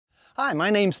Hi,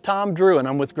 my name's Tom Drew and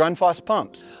I'm with Grundfos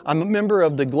Pumps. I'm a member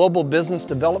of the Global Business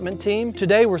Development Team.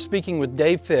 Today we're speaking with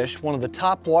Dave Fisch, one of the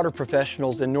top water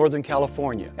professionals in Northern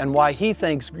California, and why he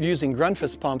thinks using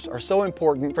Grundfos pumps are so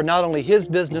important for not only his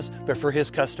business, but for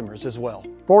his customers as well.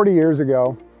 40 years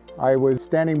ago, I was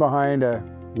standing behind a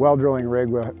well drilling rig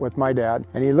with my dad,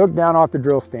 and he looked down off the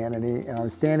drill stand and I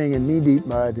was standing in knee-deep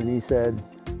mud, and he said,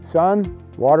 "Son,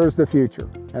 water's the future."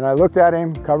 And I looked at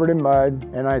him, covered in mud,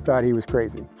 and I thought he was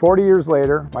crazy. 40 years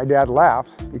later, my dad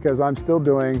laughs because I'm still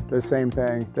doing the same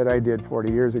thing that I did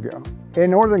 40 years ago.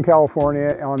 In Northern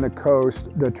California, on the coast,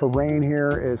 the terrain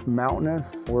here is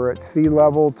mountainous. We're at sea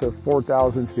level to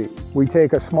 4,000 feet. We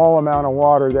take a small amount of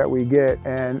water that we get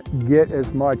and get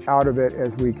as much out of it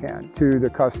as we can to the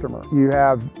customer. You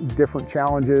have different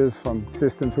challenges from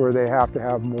systems where they have to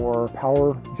have more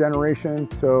power generation,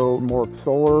 so more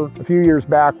solar. A few years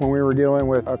back when we were dealing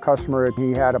with a customer,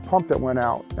 he had a pump that went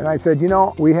out. And I said, you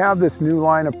know, we have this new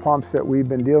line of pumps that we've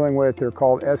been dealing with. They're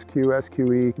called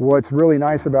SQE. What's really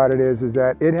nice about it is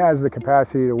that it has the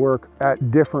capacity to work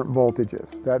at different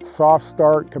voltages. That soft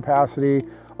start capacity,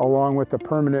 along with the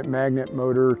permanent magnet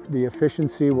motor, the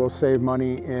efficiency will save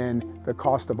money in the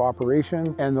cost of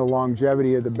operation and the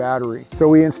longevity of the battery. So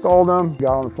we installed them,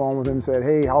 got on the phone with him, said,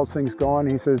 "Hey, how's things going?"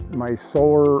 He says, "My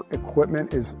solar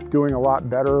equipment is doing a lot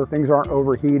better. Things aren't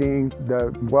overheating.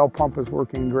 The well pump is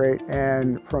working great."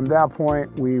 And from that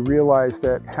point, we realized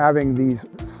that having these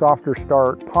softer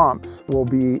start pumps will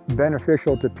be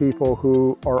beneficial to people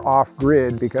who are off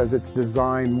grid because it's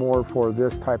designed more for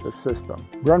this type of system.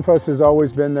 Grundfos has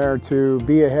always been there to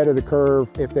be ahead of the curve.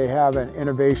 If they have an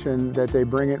innovation, that they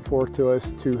bring it forth to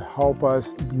us to help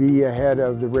us be ahead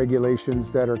of the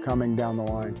regulations that are coming down the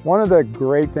line. One of the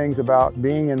great things about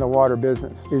being in the water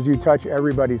business is you touch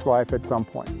everybody's life at some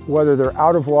point. Whether they're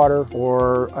out of water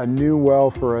or a new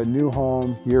well for a new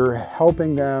home, you're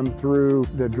helping them through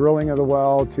the drilling of the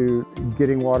well to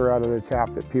getting water out of the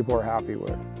tap that people are happy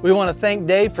with. We want to thank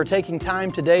Dave for taking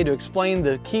time today to explain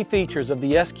the key features of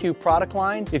the SQ product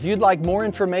line. If you'd like more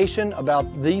information about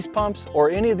these pumps or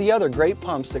any of the other great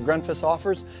pumps that Grundfos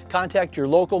offers, contact your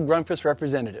local Grundfos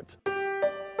representative.